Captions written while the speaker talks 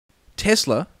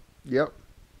Tesla Yep.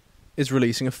 is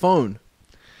releasing a phone.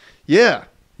 Yeah.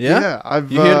 Yeah?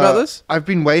 I've You heard about this? I've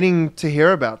been waiting to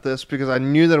hear about this because I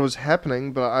knew that it was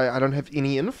happening, but I don't have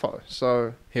any info.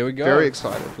 So Here we go. very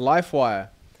excited. LifeWire.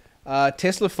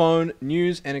 Tesla phone,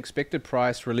 news and expected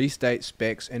price, release date,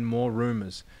 specs, and more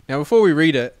rumors. Now, before we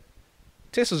read it,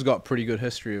 Tesla's got pretty good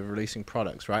history of releasing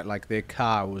products, right? Like their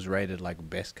car was rated like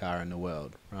best car in the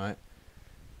world, right?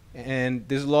 And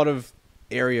there's a lot of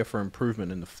area for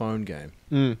improvement in the phone game.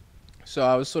 Mm. So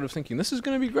I was sort of thinking, this is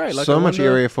going to be great. Like, So I much wonder-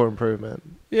 area for improvement.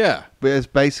 Yeah, But it's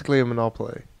basically a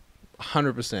monopoly.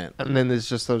 100%. And then there's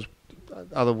just those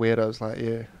other weirdos like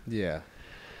you. Yeah.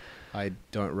 I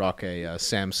don't rock a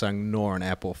Samsung nor an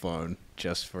Apple phone,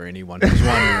 just for anyone who's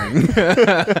wondering.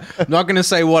 I'm not going to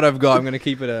say what I've got. I'm going to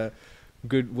keep it a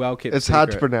good, well-kept It's hard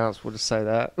to secret. pronounce. We'll just say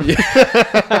that.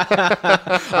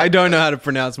 I don't know how to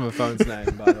pronounce my phone's name,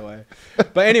 by the way.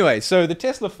 But anyway, so the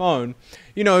Tesla phone,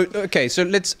 you know, okay, so I'm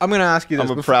going to ask you this.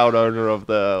 I'm a proud owner of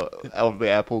the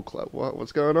Apple Club.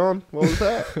 What's going on? What was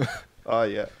that? Oh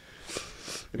yeah.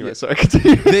 Anyway, sorry.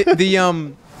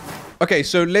 Continue. Okay,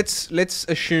 so let's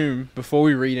assume before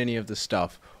we read any of this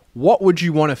stuff, what would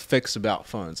you want to fix about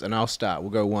phones? And I'll start.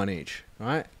 We'll go one each. All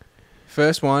right.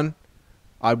 First one,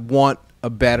 I want a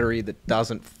battery that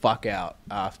doesn't fuck out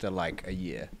after like a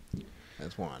year.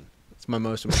 That's one. It's my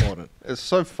most important. It's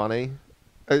so funny.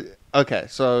 Okay,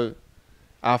 so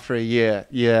after a year,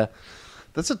 yeah,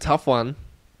 that's a tough one.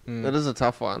 Mm. That is a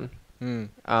tough one. Mm.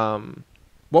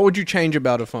 What would you change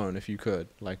about a phone if you could?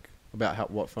 Like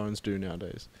about what phones do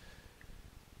nowadays?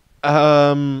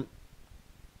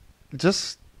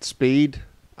 Just speed,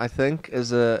 I think,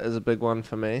 is a big one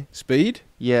for me. Speed?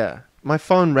 Yeah, my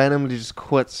phone randomly just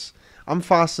quits. I'm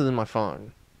faster than my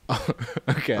phone.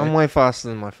 Okay. I'm way faster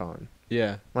than my phone.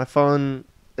 Yeah. My phone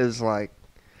is like,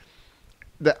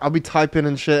 I'll be typing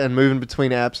and shit and moving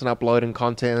between apps and uploading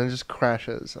content and it just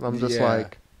crashes. And I'm just Yeah.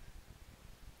 like,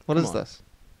 what Come is on. this?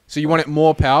 So you want it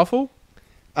more powerful?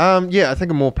 Yeah, I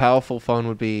think a more powerful phone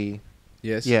would be,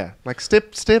 Yes. yeah, like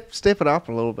step it up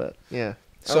a little bit. Yeah.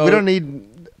 So I don't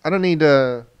need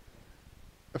a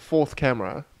fourth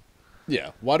camera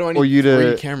yeah. Why do I Or need you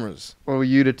to- 3 cameras? or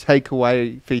you to take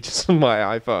away features on my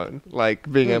iPhone,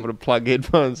 like being able to plug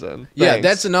headphones in. Yeah, Thanks.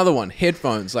 that's another one.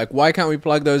 Headphones. Like, why can't we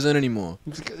plug those in anymore?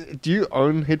 Do you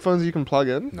own headphones you can plug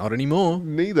in? Not anymore.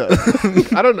 Neither.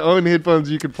 I don't own headphones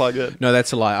you can plug in. No,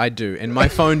 that's a lie. I do. And my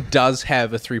phone does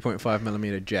have a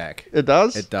 3.5mm jack. It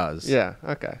does? It does. Yeah,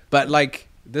 okay. But, like,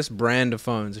 this brand of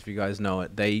phones, if you guys know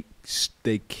it, they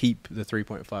keep the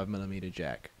 3.5mm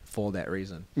jack for that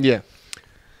reason. Yeah.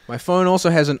 My phone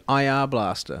also has an IR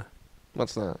blaster,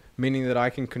 What's that? meaning that I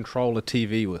can control a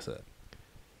TV with it.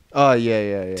 Oh,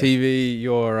 yeah. TV,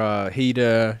 your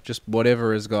heater, just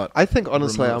whatever has got. I think,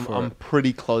 honestly, remote for I'm it.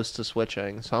 pretty close to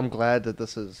switching, so I'm glad that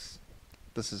this is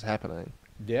happening.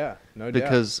 Yeah, no doubt.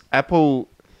 Because Apple,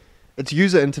 it's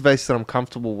user interface that I'm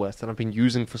comfortable with and I've been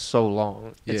using for so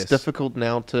long. Yes. It's difficult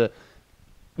now to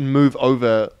move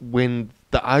over when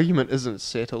the argument isn't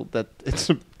settled that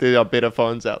there are better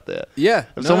phones out there. Yeah.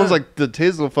 If someone's like, the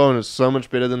Tesla phone is so much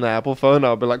better than the Apple phone,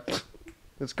 I'll be like,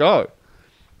 let's go.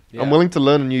 Yeah. I'm willing to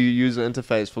learn a new user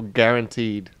interface for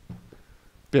guaranteed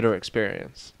better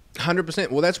experience.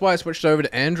 100%. Well, that's why I switched over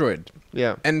to Android.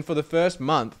 Yeah. And for the first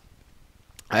month,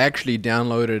 I actually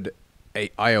downloaded a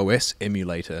iOS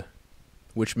emulator,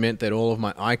 which meant that all of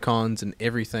my icons and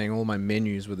everything, all my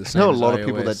menus were the I same. know a as lot of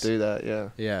people iOS. that do that, yeah.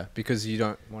 Yeah, because you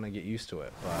don't want to get used to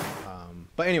it.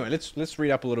 But anyway, let's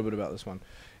read up a little bit about this one.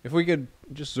 If we could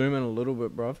just zoom in a little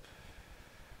bit, bruv.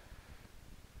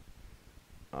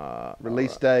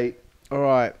 Release date. All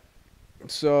right.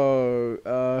 So,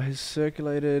 has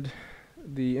circulated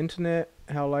the internet.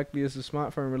 How likely is the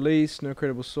smartphone release? No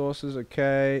credible sources.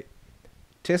 Okay.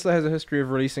 Tesla has a history of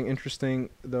releasing interesting,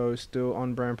 though still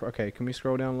on-brand. Okay, can we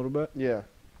scroll down a little bit? Yeah.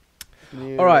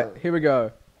 All right, here we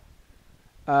go.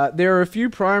 There are a few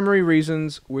primary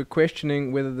reasons we're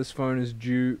questioning whether this phone is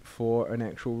due for an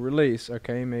actual release.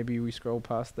 Okay, maybe we scroll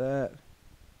past that.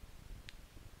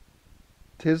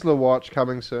 Tesla watch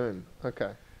coming soon.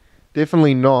 Okay.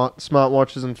 Definitely not.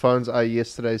 Smartwatches and phones are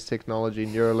yesterday's technology.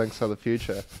 Neuralinks are the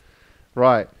future.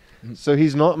 Right. Mhm. So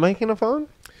he's not making a phone?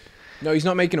 No, he's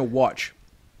not making a watch.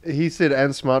 He said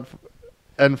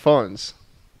and phones.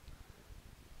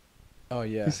 Oh,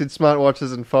 yeah. He said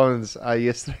smartwatches and phones are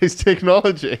yesterday's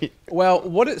technology. Well,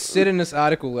 what it said in this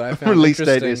article that I found Release date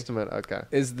interesting estimate. Okay.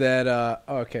 is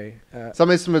that,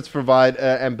 Some estimates provide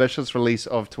ambitious release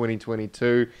of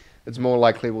 2022. It's more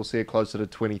likely we'll see it closer to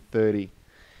 2030.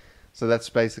 So that's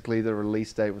basically the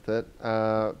release date with it.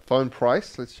 Phone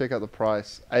price. Let's check out the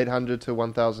price. 800 to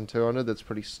 1,200. That's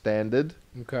pretty standard.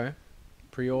 okay.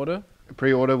 Pre-order?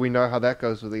 Pre-order, we know how that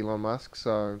goes with Elon Musk,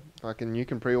 so you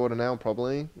can pre-order now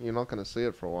probably. You're not going to see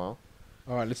it for a while.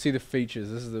 All right, let's see the features.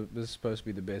 This is supposed to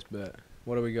be the best bit.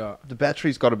 What do we got? The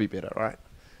battery's got to be better, right?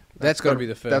 That's got to be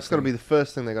the first. That's got to be the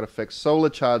first thing they got to fix. Solar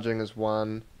charging is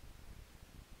one.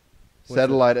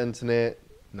 Satellite internet.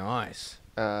 Nice.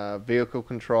 Vehicle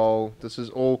control. This is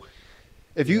all.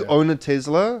 If you own a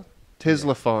Tesla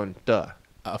phone, duh.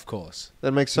 Of course.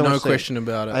 That makes so much sense. No question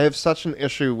about it. I have such an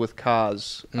issue with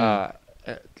cars.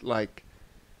 Like,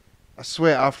 I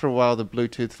swear after a while the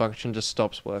Bluetooth function just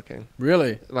stops working.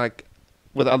 Really? Like,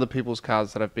 with other people's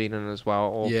cars that I've been in as well,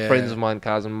 or friends of mine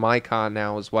cars, and my car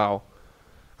now as well.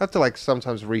 I have to like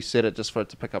sometimes reset it just for it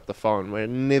to pick up the phone, where it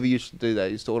never used to do that.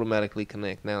 It used to automatically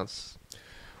connect. Now it's...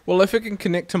 Well, if it can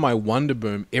connect to my Wonder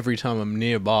Boom every time I'm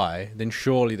nearby, then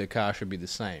surely the car should be the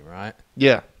same, right?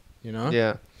 Yeah. You know?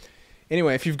 Yeah.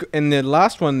 Anyway, if you've got, and the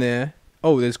last one there,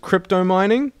 there's crypto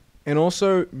mining and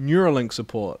also Neuralink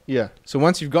support. Yeah. So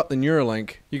once you've got the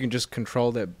Neuralink, you can just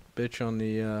control that bitch on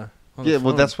the the well,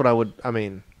 phone. that's what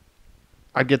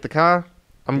I'd get the car.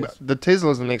 The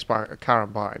Tesla's the next car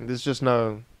I'm buying. There's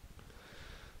no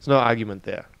argument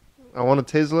there. I want a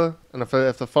Tesla, and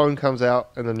if the phone comes out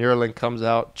and the Neuralink comes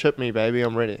out, chip me, baby.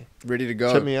 I'm ready. Ready to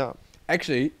go. Chip me up.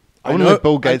 Actually, I wouldn't let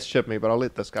Bill Gates chip me, but I'll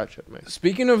let this guy chip me.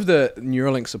 Speaking of the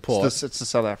Neuralink support, it's the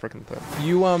South African thing.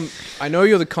 You I know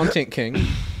you're the content king,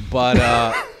 but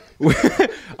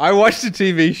I watched a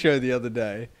TV show the other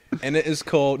day, and it's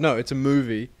a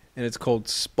movie, and it's called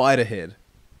Spiderhead.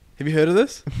 Have you heard of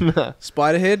this? No.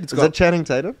 Spiderhead. Is that Channing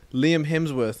Tatum? Liam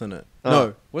Hemsworth in it.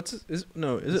 Oh.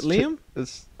 No, is it Liam?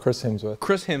 It's Chris Hemsworth.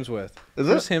 Chris Hemsworth. Is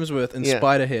Chris it? Hemsworth in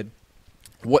Spiderhead.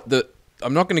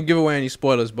 I'm not going to give away any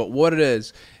spoilers, but what it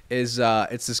is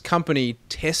it's this company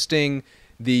testing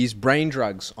these brain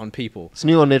drugs on people. It's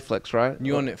new on Netflix, right?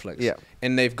 New on Netflix. Yeah.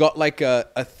 And they've got like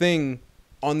a thing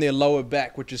on their lower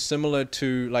back, which is similar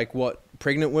to like what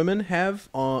pregnant women have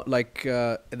on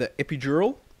the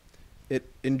epidural. It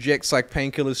injects like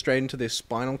painkillers straight into their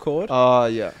spinal cord. Oh,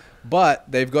 yeah. But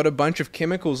they've got a bunch of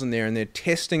chemicals in there, and they're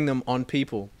testing them on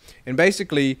people. And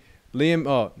basically,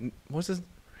 what's his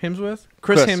Hemsworth?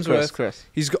 Chris Hemsworth. Chris.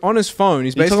 He's on his phone.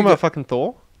 He's You basically talking about fucking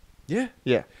Thor? Yeah.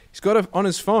 Yeah. He's got on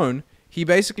his phone. He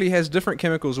basically has different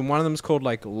chemicals, and one of them is called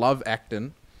like love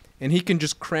actin, and he can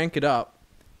just crank it up,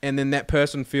 and then that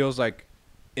person feels like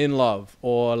in love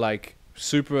or like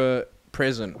super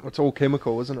present. It's all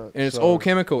chemical, isn't it? And it's all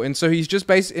chemical. And so he's just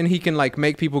and he can like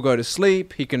make people go to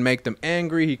sleep. He can make them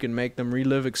angry. He can make them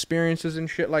relive experiences and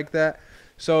shit like that.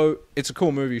 So it's a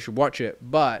cool movie. You should watch it.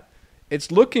 But it's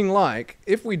looking like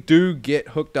if we do get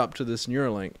hooked up to this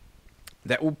Neuralink,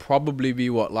 that will probably be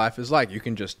what life is like. You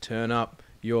can just turn up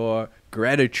your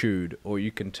gratitude, or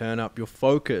you can turn up your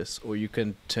focus, or you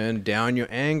can turn down your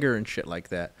anger and shit like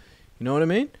that. You know what I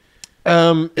mean?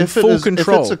 If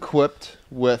it's equipped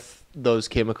with those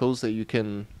chemicals that you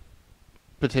can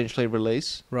potentially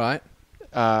release, right?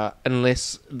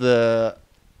 Unless the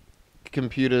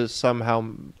computer's somehow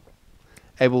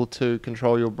able to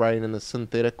control your brain in a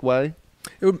synthetic way,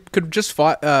 could just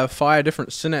fire different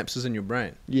synapses in your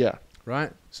brain. Yeah.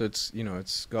 Right? So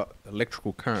it's got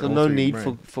electrical current. So no need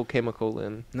for chemical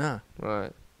then. Nah.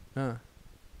 Right. Nah.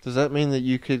 Does that mean that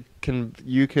you could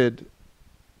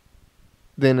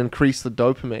then increase the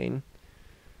dopamine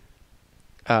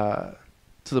to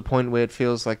the point where it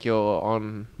feels like you're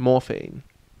on morphine?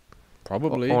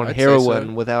 Probably. Or on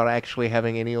heroin without actually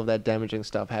having any of that damaging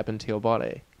stuff happen to your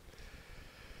body?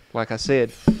 Like I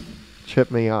said, chip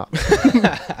me up.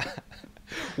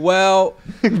 Well,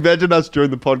 imagine us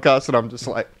during the podcast and I'm just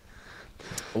like,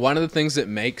 one of the things that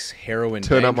makes heroin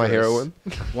turn dangerous, up my heroin.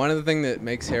 One of the things that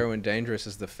makes heroin dangerous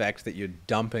is the fact that you're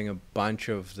dumping a bunch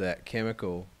of that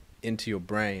chemical into your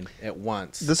brain at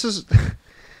once. This is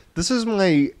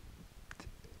my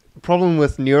problem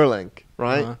with Neuralink,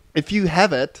 right? Uh-huh. If you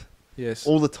have it yes,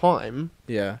 all the time,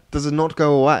 yeah, does it not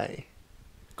go away?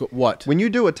 What? When you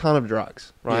do a ton of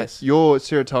drugs, right? Yes. Your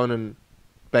serotonin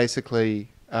basically...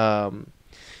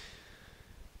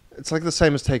 it's like the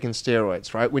same as taking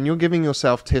steroids, right? When you're giving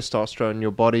yourself testosterone,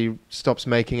 your body stops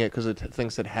making it because it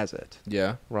thinks it has it.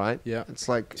 Yeah. Right? Yeah. It's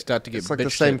like it's like the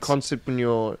same concept when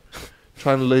you're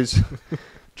trying to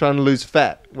lose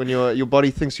fat. When your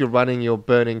body thinks you're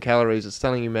burning calories, it's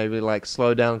telling you maybe like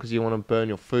slow down because you want to burn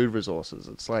your food resources.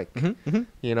 It's like,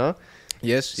 you know?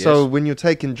 Yes. So when you're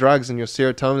taking drugs and your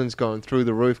serotonin's going through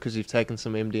the roof because you've taken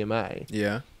some MDMA.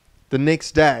 Yeah. The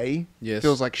next day yes,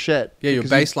 feels like shit. Yeah, your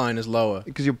baseline is lower.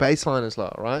 Because your baseline is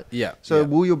lower, right? Yeah. So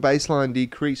will your baseline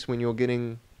decrease when you're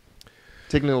getting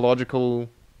technological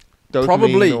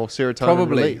dopamine or serotonin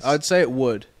Probably. release? I'd say it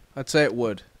would.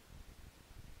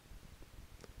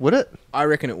 Would it? I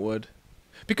reckon it would.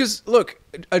 Because, look,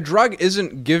 a drug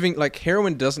isn't giving... Like,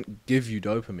 heroin doesn't give you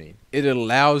dopamine. It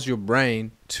allows your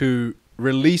brain to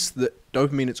release the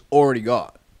dopamine it's already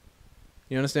got.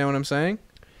 You understand what I'm saying?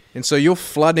 And so you're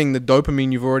flooding the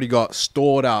dopamine you've already got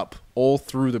stored up all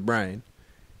through the brain.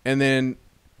 And then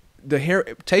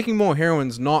taking more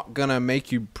heroin's not going to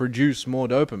make you produce more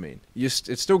dopamine.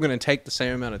 It's still going to take the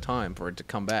same amount of time for it to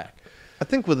come back. I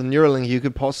think with a Neuralink, you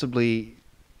could possibly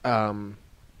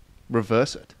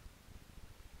reverse it.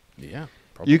 Yeah,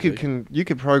 probably. You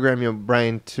could program your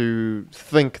brain to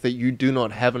think that you do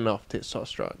not have enough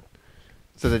testosterone,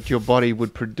 so that your body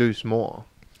would produce more.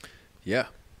 Yeah.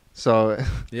 So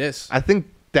yes, I think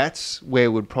that's where it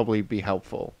would probably be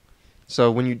helpful. So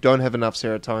when you don't have enough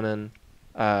serotonin,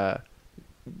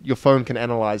 your phone can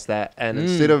analyze that, and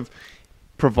instead of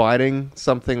providing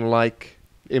something like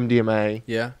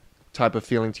MDMA type of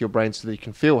feeling to your brain so that you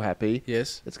can feel happy,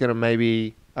 it's going to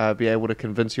maybe be able to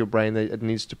convince your brain that it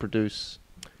needs to produce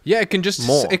it can just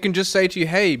more. It can just say to you,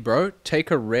 hey bro,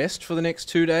 take a rest for the next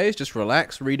 2 days, just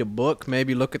relax, read a book,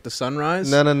 maybe look at the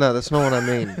sunrise. No, that's not what I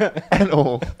mean at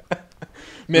all.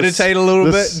 Meditate a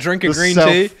little bit, drink a green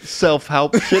tea.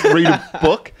 Self-help shit, read a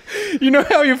book. You know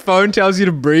how your phone tells you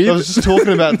to breathe? I was just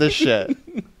talking about this shit.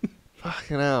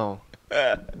 Fucking hell.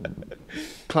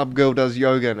 Club girl does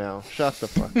yoga now. Shut the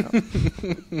fuck up.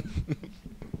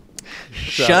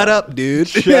 Shut up, dude.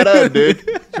 Shut up, dude.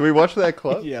 Should we watch that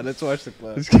clip? Yeah, let's watch the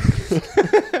clip.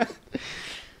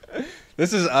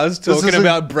 This is us talking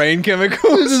about brain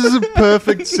chemicals. This is a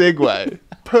perfect segue.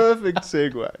 Perfect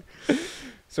segue.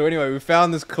 So anyway, we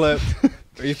found this clip.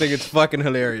 You think it's fucking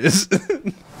hilarious.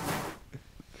 Do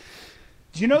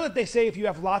you know that they say if you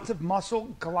have lots of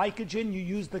muscle glycogen, you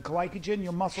use the glycogen,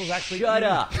 your muscles actually... Shut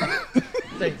up.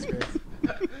 Thanks, Chris.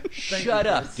 Shut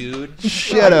up, dude.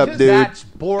 Shut up, dude. That's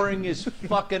boring as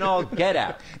fucking all get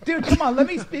out. Dude, come on, let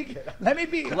me speak. Let me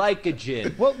be...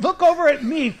 Glycogen. Well, look over at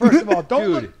me, first of all. Don't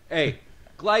Dude, look... hey,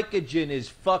 glycogen is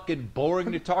fucking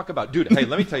boring to talk about. Dude, hey,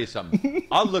 let me tell you something.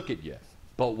 I'll look at you,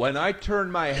 but when I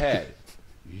turn my head,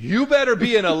 you better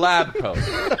be in a lab coat.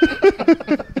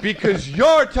 Because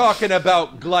you're talking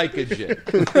about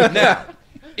glycogen. Now,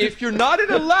 if you're not in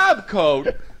a lab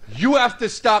coat, you have to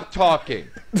stop talking.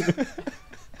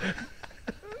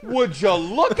 Would you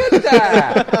look at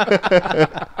that?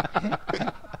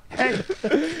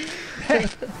 Hey.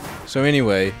 So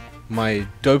anyway, my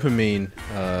dopamine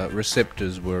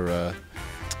receptors were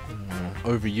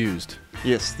overused.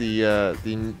 Yes, the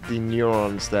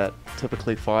neurons that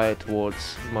typically fire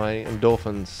towards my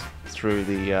endorphins through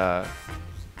the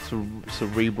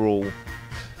cerebral...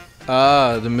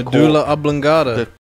 The medulla oblongata.